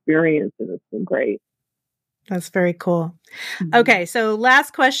this experience, and it's been great. That's very cool. Okay, so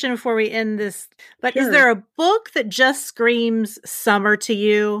last question before we end this. But Is there a book that just screams summer to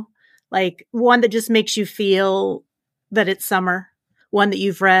you? Like one that just makes you feel that it's summer? One that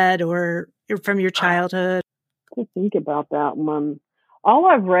you've read or from your childhood? To think about that one. All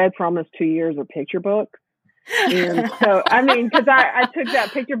I've read for almost 2 years are picture books. And so, because I took that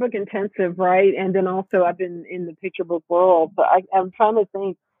picture book intensive, right? And then also I've been in the picture book world. But I'm trying to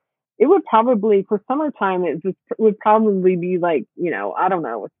think. It would probably, for summertime, would probably be like, I don't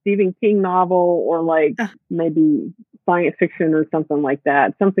know, a Stephen King novel or like maybe science fiction or something like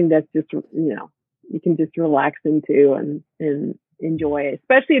that. Something that's just, you can just relax into and enjoy,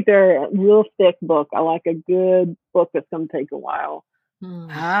 especially if they're a real thick book. I like a good book that's going to take a while.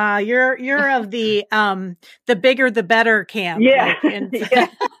 You're of the bigger the better camp. Yeah. Yeah.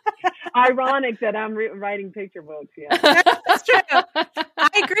 Ironic that I'm writing picture books. Yeah, that's true. I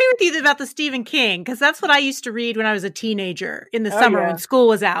agree with you about the Stephen King, because that's what I used to read when I was a teenager in the summer when school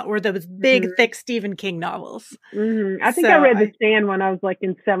was out, were those big, thick Stephen King novels. Mm-hmm. I think I read The Stand when I was like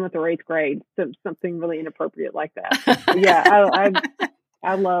in 7th or 8th grade, so something really inappropriate like that. Yeah,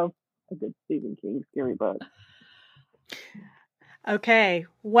 I love a good Stephen King scary book. Okay,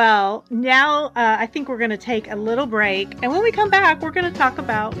 well, now I think we're going to take a little break. And when we come back, we're going to talk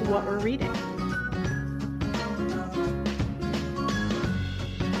about what we're reading.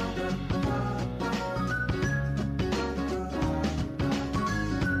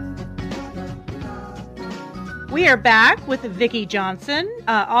 We are back with Vicki Johnson,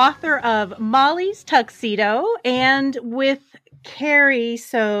 author of Molly's Tuxedo, and with Carrie.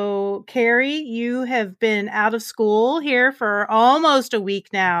 So, Carrie, you have been out of school here for almost a week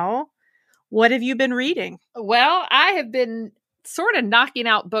now. What have you been reading? Well, I have been sort of knocking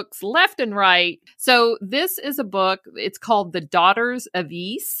out books left and right. So this is a book. It's called The Daughters of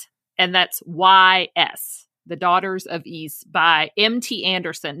Ys, and that's YS. The Daughters of Ys by M.T.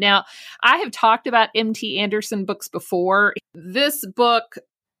 Anderson. Now, I have talked about M.T. Anderson books before. This book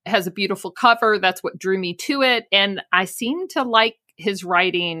has a beautiful cover. That's what drew me to it. And I seem to like his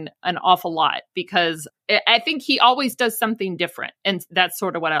writing an awful lot because I think he always does something different. And that's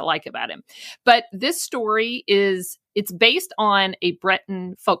sort of what I like about him. But this story it's based on a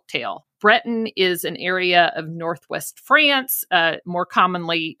Breton folktale. Breton is an area of northwest France. More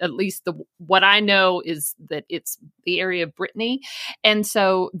commonly, at least what I know is that it's the area of Brittany. And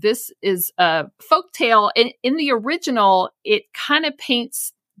so this is a folktale. And in the original, it kind of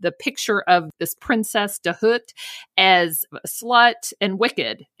paints the picture of this Princess de Hoot as a slut and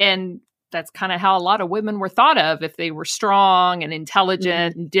wicked. And that's kind of how a lot of women were thought of. If they were strong and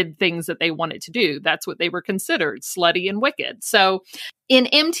intelligent and did things that they wanted to do, that's what they were considered, slutty and wicked. So in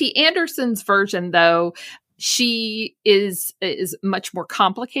M.T. Anderson's version, though, she is much more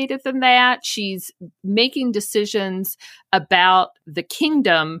complicated than that. She's making decisions about the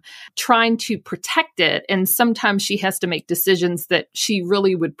kingdom, trying to protect it. And sometimes she has to make decisions that she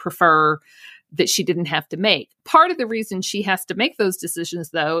really would prefer that she didn't have to make. Part of the reason she has to make those decisions,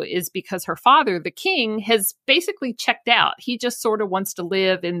 though, is because her father, the king, has basically checked out. He just sort of wants to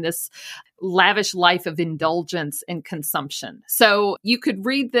live in this lavish life of indulgence and consumption. So you could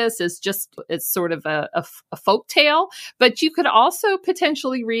read this as sort of a folk tale, but you could also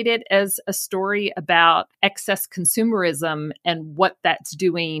potentially read it as a story about excess consumerism and what that's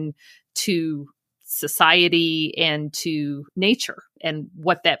doing to society and to nature and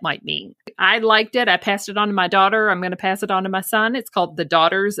what that might mean. I liked it. I passed it on to my daughter. I'm going to pass it on to my son. It's called The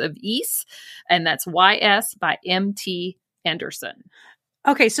Daughters of Ys, and that's YS by M.T. Anderson.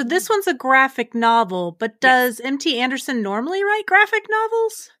 Okay, so this one's a graphic novel, but does M.T. Anderson normally write graphic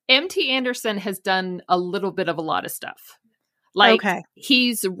novels? M.T. Anderson has done a little bit of a lot of stuff. Like,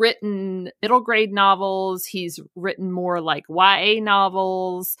 he's written middle grade novels. He's written more like YA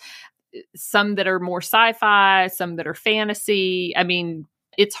novels. Some that are more sci-fi, some that are fantasy. I mean,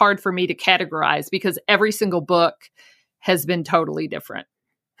 it's hard for me to categorize because every single book has been totally different.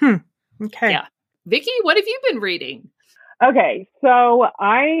 Okay. Yeah. Vicki, what have you been reading? Okay, so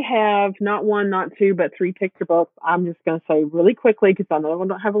I have not one, not two, but three picture books. I'm just going to say really quickly because I know I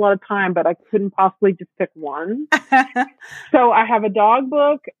don't have a lot of time, but I couldn't possibly just pick one. So I have a dog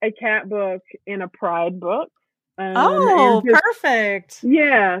book, a cat book, and a pride book. Oh, perfect.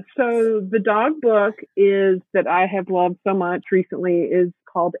 Yeah, so the dog book is that I have loved so much recently is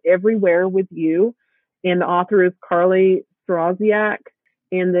called Everywhere with You, and the author is Carly Straziak,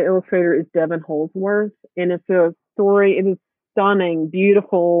 and the illustrator is Devin Holsworth, and it's a story. It is stunning,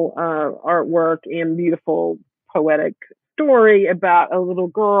 beautiful artwork and beautiful poetic story about a little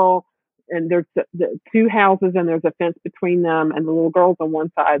girl. And there's the two houses, and there's a fence between them, and the little girl's on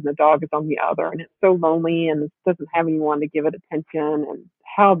one side, and the dog is on the other, and it's so lonely, and it doesn't have anyone to give it attention, and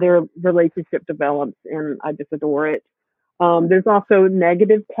how their relationship develops, and I just adore it. There's also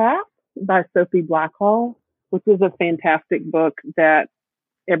Negative Cat by Sophie Blackhall, which is a fantastic book that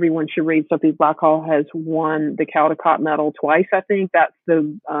everyone should read. Sophie Blackhall has won the Caldecott Medal twice. I think that's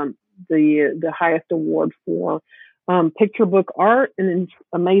the highest award for picture book art, and an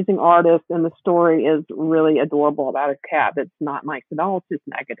amazing artist. And the story is really adorable about a cat that's not nice at all. It's just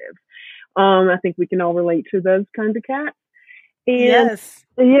negative. I think we can all relate to those kinds of cats. And yes.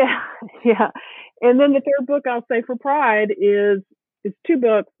 Yeah. And then the third book I'll say for Pride is it's two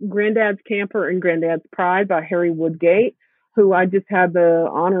books, Granddad's Camper and Granddad's Pride by Harry Woodgate, who I just had the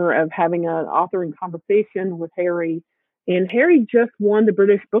honor of having an authoring conversation with Harry. And Harry just won the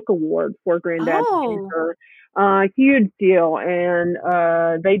British Book Award for Granddad's Camper. Huge deal. And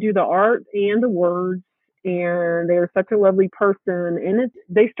they do the art and the words, and they're such a lovely person. And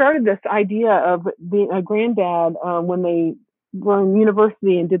they started this idea of being a granddad when they were in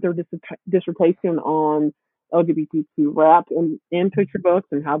university and did their dissertation on LGBTQ rap and picture books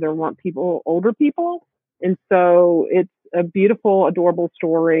and how they want older people. And so it's a beautiful, adorable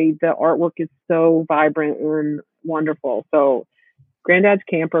story. The artwork is so vibrant and wonderful. So Granddad's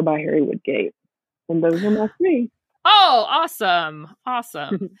Camper by Harry Woodgate. And those are my three. Oh, awesome.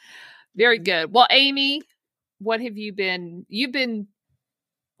 Awesome. Very good. Well, Amy, what have you been doing?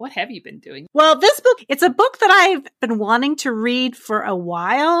 Well, this book, it's a book that I've been wanting to read for a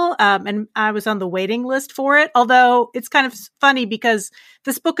while. And I was on the waiting list for it. Although it's kind of funny because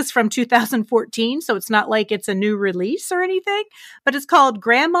this book is from 2014. So it's not like it's a new release or anything, but it's called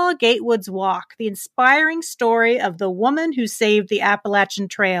Grandma Gatewood's Walk, the inspiring story of the woman who saved the Appalachian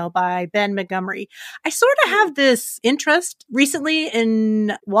Trail by Ben Montgomery. I sort of have this interest recently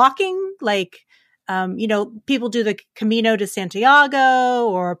in walking, like, people do the Camino de Santiago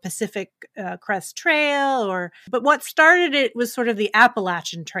or Pacific Crest Trail, but what started it was sort of the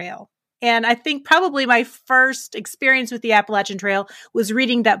Appalachian Trail. And I think probably my first experience with the Appalachian Trail was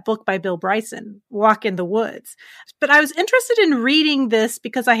reading that book by Bill Bryson, Walk in the Woods. But I was interested in reading this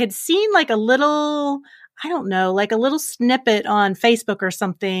because I had seen like a little snippet on Facebook or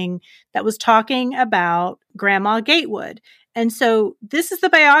something that was talking about Grandma Gatewood. And so this is the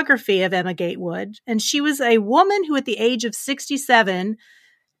biography of Emma Gatewood. And she was a woman who at the age of 67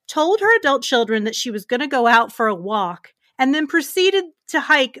 told her adult children that she was going to go out for a walk and then proceeded to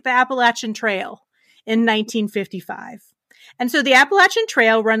hike the Appalachian Trail in 1955. And so the Appalachian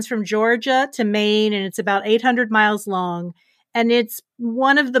Trail runs from Georgia to Maine, and it's about 800 miles long. And it's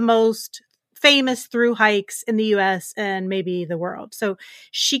one of the most famous through hikes in the U.S. and maybe the world. So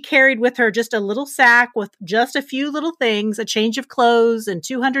she carried with her just a little sack with just a few little things, a change of clothes and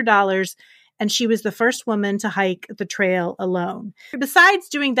 $200. And she was the first woman to hike the trail alone. Besides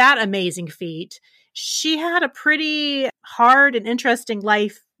doing that amazing feat, she had a pretty hard and interesting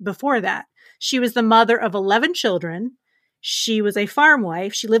life before that. She was the mother of 11 children. She was a farm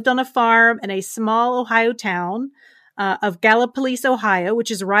wife. She lived on a farm in a small Ohio town of Gallipolis, Ohio, which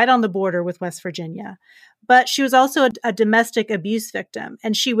is right on the border with West Virginia. But she was also a domestic abuse victim,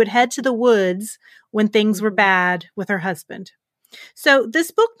 and she would head to the woods when things were bad with her husband. So this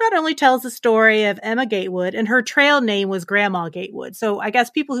book not only tells the story of Emma Gatewood, and her trail name was Grandma Gatewood. So I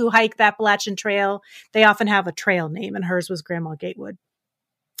guess people who hike the Appalachian Trail, they often have a trail name, and hers was Grandma Gatewood.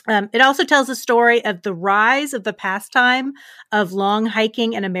 It also tells the story of the rise of the pastime of long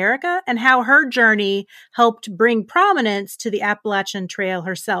hiking in America and how her journey helped bring prominence to the Appalachian Trail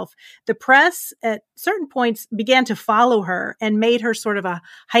herself. The press at certain points began to follow her and made her sort of a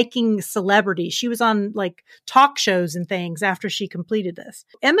hiking celebrity. She was on like talk shows and things after she completed this.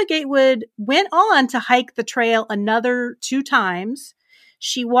 Emma Gatewood went on to hike the trail another 2 times.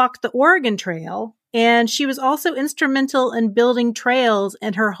 She walked the Oregon Trail, and she was also instrumental in building trails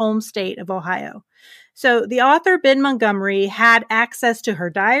in her home state of Ohio. So the author, Ben Montgomery, had access to her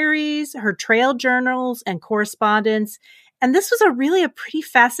diaries, her trail journals, and correspondence. And this was a pretty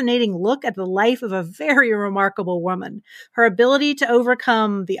fascinating look at the life of a very remarkable woman. Her ability to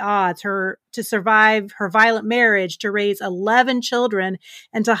overcome the odds, to survive her violent marriage, to raise 11 children,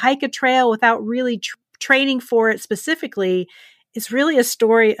 and to hike a trail without really training for it specifically. It's really a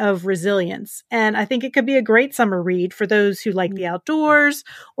story of resilience. And I think it could be a great summer read for those who like the outdoors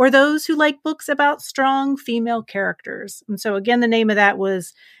or those who like books about strong female characters. And so again, the name of that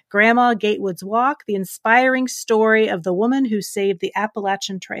was Grandma Gatewood's Walk, the inspiring story of the woman who saved the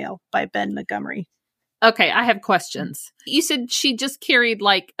Appalachian Trail by Ben Montgomery. Okay, I have questions. You said she just carried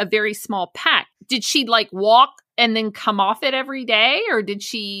like a very small pack. Did she like walk and then come off it every day, or did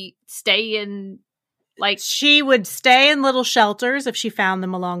she stay in she would stay in little shelters if she found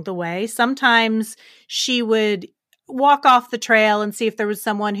them along the way. Sometimes she would walk off the trail and see if there was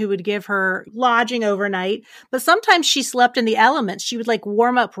someone who would give her lodging overnight. But sometimes she slept in the elements. She would like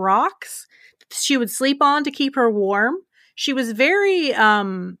warm up rocks. She would sleep on to keep her warm. She was very,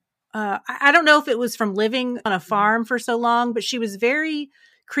 I don't know if it was from living on a farm for so long, but she was very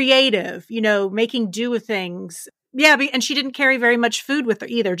creative, making do with things. Yeah, and she didn't carry very much food with her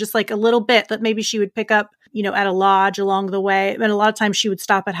either, just like a little bit that maybe she would pick up, at a lodge along the way. And a lot of times she would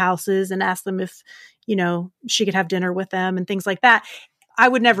stop at houses and ask them if, she could have dinner with them and things like that. I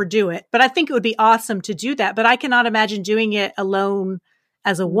would never do it, but I think it would be awesome to do that. But I cannot imagine doing it alone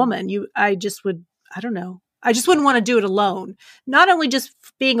as a woman. I just wouldn't want to do it alone. Not only just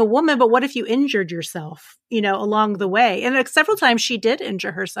being a woman, but what if you injured yourself, along the way? And several times she did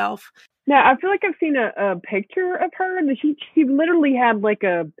injure herself. Now, I feel like I've seen a picture of her, and she literally had like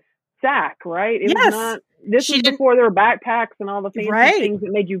a sack, right? It was not. This was before there were backpacks and all the fancy things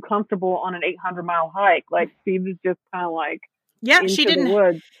that made you comfortable on an 800-mile hike. Like, she was just kind of like, she didn't. The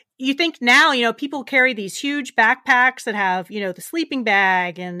woods. You think now, people carry these huge backpacks that have, the sleeping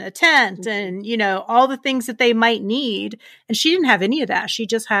bag and a tent and, all the things that they might need. And she didn't have any of that. She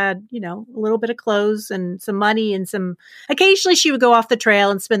just had, a little bit of clothes and some money and occasionally she would go off the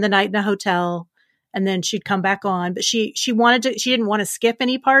trail and spend the night in a hotel and then she'd come back on. But she didn't want to skip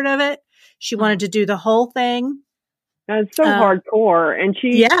any part of it. She wanted to do the whole thing. It's so hardcore. And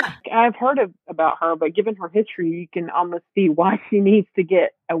I've heard about her, but given her history, you can almost see why she needs to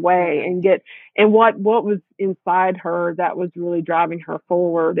get away and what was inside her that was really driving her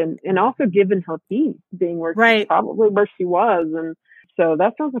forward and also giving her peace, being probably where she was. And so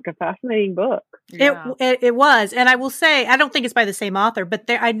that sounds like a fascinating book. Yeah. It was. And I will say, I don't think it's by the same author, but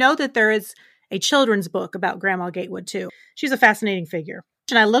I know that there is a children's book about Grandma Gatewood too. She's a fascinating figure.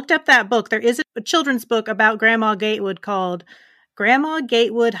 And I looked up that book. There is a children's book about Grandma Gatewood called Grandma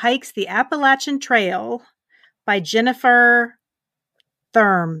Gatewood Hikes the Appalachian Trail by Jennifer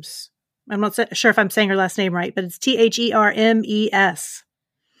Thermes. I'm not sure if I'm saying her last name right, but it's Thermes.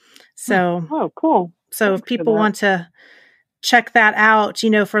 So, cool. So if people want to check that out,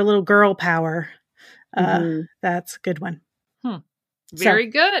 for a little girl power, that's a good one. Very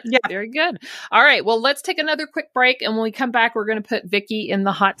good. Yeah. Very good. All right. Well, let's take another quick break. And when we come back, we're going to put Vicki in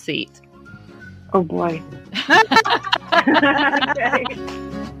the hot seat. Oh, boy. Okay.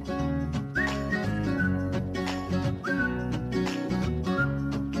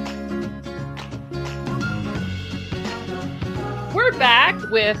 We're back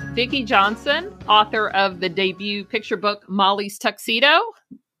with Vicki Johnson, author of the debut picture book, Molly's Tuxedo.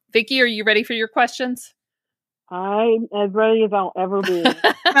 Vicki, are you ready for your questions? I'm as ready as I'll ever be.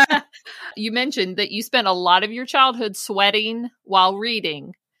 You mentioned that you spent a lot of your childhood sweating while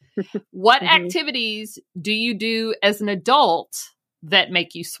reading. What activities do you do as an adult that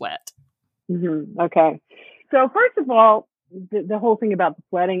make you sweat? Okay. So first of all, the whole thing about the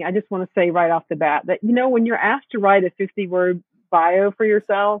sweating, I just want to say right off the bat that, when you're asked to write a 50-word bio for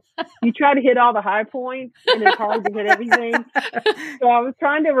yourself, you try to hit all the high points and it's hard to hit everything. So I was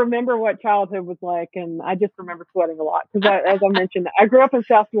trying to remember what childhood was like, and I just remember sweating a lot because as I mentioned, I grew up in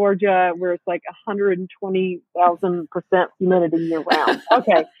South Georgia where it's like 120,000% humidity year round.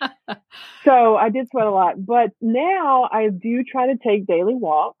 Okay. So I did sweat a lot, but now I do try to take daily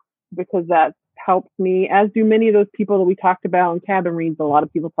walks because that helps me, as do many of those people that we talked about in Cabin Reads. A lot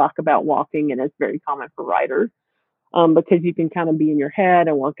of people talk about walking, and it's very common for writers. Because you can kind of be in your head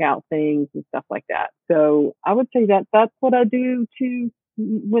and work out things and stuff like that. So I would say that that's what I do too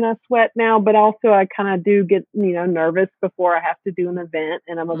when I sweat now, but also I kind of do get, nervous before I have to do an event,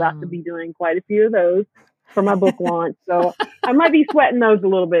 and I'm about to be doing quite a few of those for my book launch. So I might be sweating those a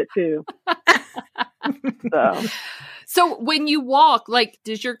little bit too. So when you walk,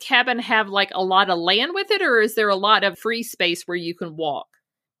 does your cabin have a lot of land with it, or is there a lot of free space where you can walk?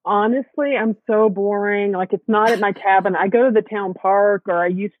 Honestly, I'm so boring. Like, it's not at my cabin. I go to the town park, or I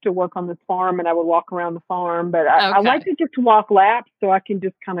used to work on this farm and I would walk around the farm, but I like to just walk laps so I can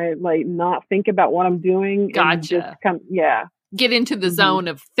just kind of like not think about what I'm doing. Gotcha. And just yeah. Get into the zone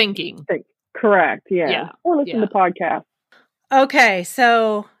of thinking. Correct. Yeah. Or listen to podcasts. Okay.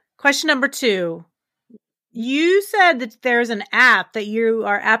 So question number 2. You said that there's an app that you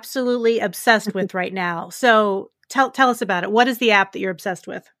are absolutely obsessed with right now. So tell us about it. What is the app that you're obsessed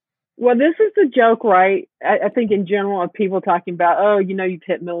with? Well, this is the joke, right? I think in general of people talking about, oh, you've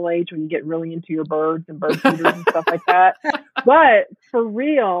hit middle age when you get really into your birds and bird feeders and stuff like that. But for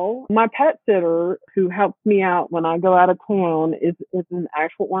real, my pet sitter who helps me out when I go out of town is an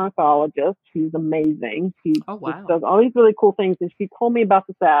actual ornithologist. She's amazing. She just does all these really cool things. And she told me about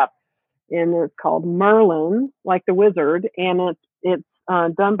this app, and it's called Merlin, like the wizard. And it's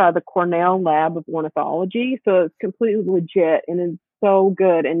done by the Cornell Lab of Ornithology. So it's completely legit, and it's so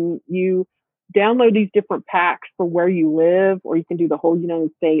good. And you download these different packs for where you live, or you can do the whole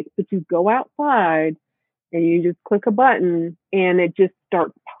United States, but you go outside and you just click a button and it just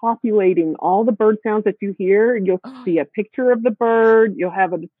starts populating all the bird sounds that you hear. You'll see a picture of the bird. You'll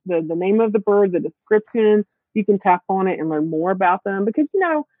have the name of the bird, the description. You can tap on it and learn more about them, because,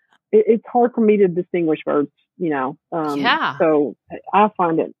 it's hard for me to distinguish birds, so I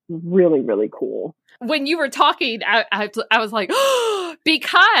find it really, really cool. When you were talking, I was like,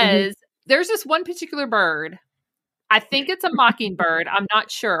 because there's this one particular bird. I think it's a mockingbird. I'm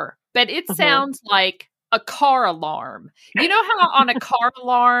not sure, but it sounds like a car alarm. You know how on a car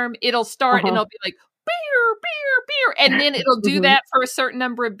alarm, it'll start and it'll be like, beer, beer, beer. And then it'll do that for a certain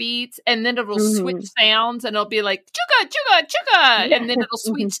number of beats. And then it'll switch sounds and it'll be like, chugga, chugga, chugga. And then it'll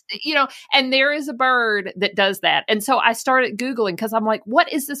switch, and there is a bird that does that. And so I started Googling, because I'm like,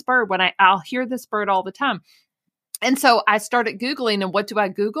 what is this bird? When I'll hear this bird all the time. And so I started Googling, and what do I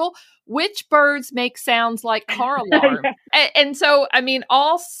Google? Which birds make sounds like car alarm? And so,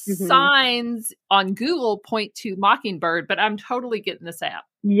 all signs on Google point to mockingbird, but I'm totally getting this app.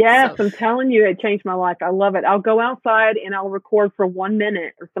 Yes, so. I'm telling you, it changed my life. I love it. I'll go outside and I'll record for 1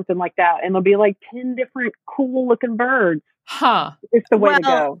 minute or something like that. And there'll be like 10 different cool looking birds. Huh. It's the way to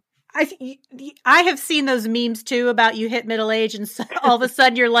go. I have seen those memes too about you hit middle age and so all of a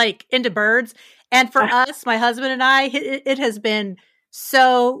sudden you're like into birds. And for us, my husband and I, it has been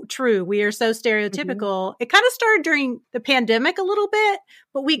so true. We are so stereotypical. It kind of started during the pandemic a little bit,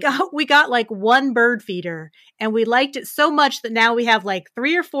 but we got like one bird feeder, and we liked it so much that now we have like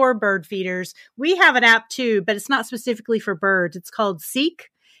 3 or 4 bird feeders. We have an app too, but it's not specifically for birds. It's called Seek.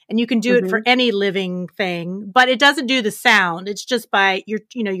 And you can do it for any living thing, but it doesn't do the sound. It's just by you're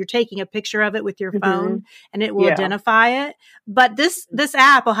taking a picture of it with your phone and it will identify it. But this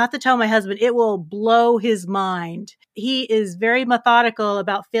app, I'll have to tell my husband, it will blow his mind. He is very methodical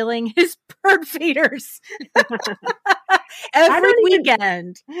about filling his bird feeders every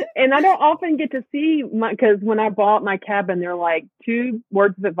weekend. And I don't often get to see because when I bought my cabin, they're like 2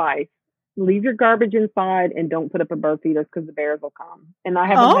 words of advice. Leave your garbage inside and don't put up a bird feeder because the bears will come. And I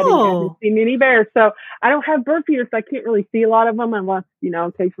haven't seen any bears. So I don't have bird feeders. So I can't really see a lot of them unless,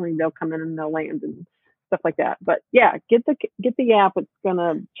 occasionally they'll come in and they'll land and stuff like that. But yeah, get the app. It's going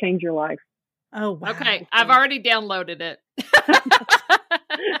to change your life. Oh, wow. Okay. I've already downloaded it.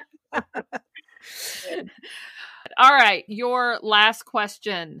 All right. Your last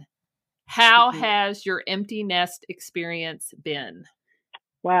question. How has your empty nest experience been?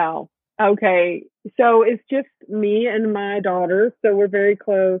 Wow. Okay. So it's just me and my daughter. So we're very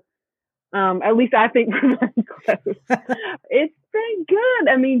close. At least I think we're very close. It's been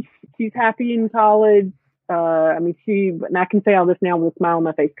good. She's happy in college. And I can say all this now with a smile on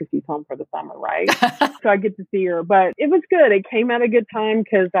my face because she's home for the summer, right? So I get to see her, but it was good. It came at a good time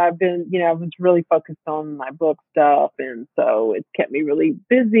because I've been, I was really focused on my book stuff. And so it's kept me really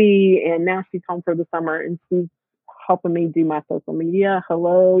busy. And now she's home for the summer and she's helping me do my social media.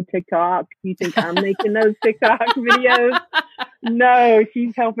 Hello, TikTok. You think I'm making those TikTok videos? No,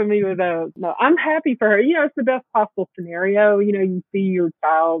 she's helping me with those. No, I'm happy for her. It's the best possible scenario. You see your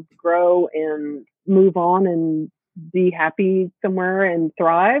child grow and move on and be happy somewhere and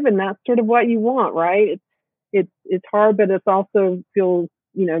thrive. And that's sort of what you want, right? It's hard, but it also feels,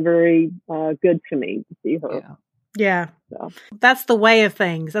 very good to me to see her. Yeah. So. That's the way of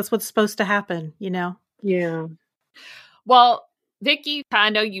things. That's what's supposed to happen, Yeah. Well, Vicki, I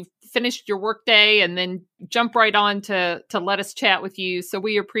know you've finished your workday and then jump right on to let us chat with you. So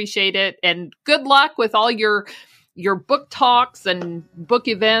we appreciate it. And good luck with all your book talks and book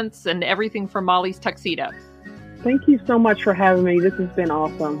events and everything from Molly's Tuxedo. Thank you so much for having me. This has been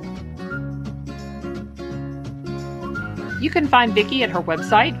awesome. You can find Vicki at her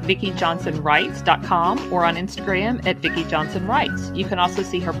website, VickiJohnsonWrites.com, or on Instagram at VickiJohnsonWrites. You can also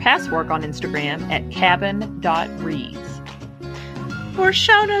see her past work on Instagram at cabin.reads. For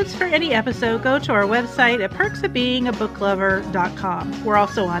show notes for any episode, go to our website at perksofbeingabooklover.com. We're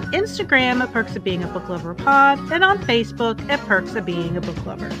also on Instagram at Perks of Being a Book Lover Pod and on Facebook at Perks of Being a Book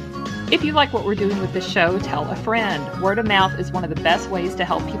Lover. If you like what we're doing with the show, tell a friend. Word of mouth is one of the best ways to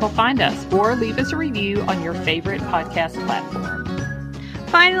help people find us, or leave us a review on your favorite podcast platform.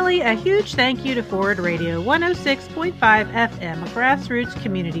 Finally, a huge thank you to Forward Radio 106.5 FM, a grassroots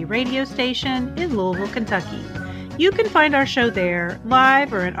community radio station in Louisville, Kentucky. You can find our show there,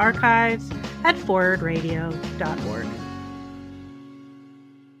 live or in archives, at forwardradio.org.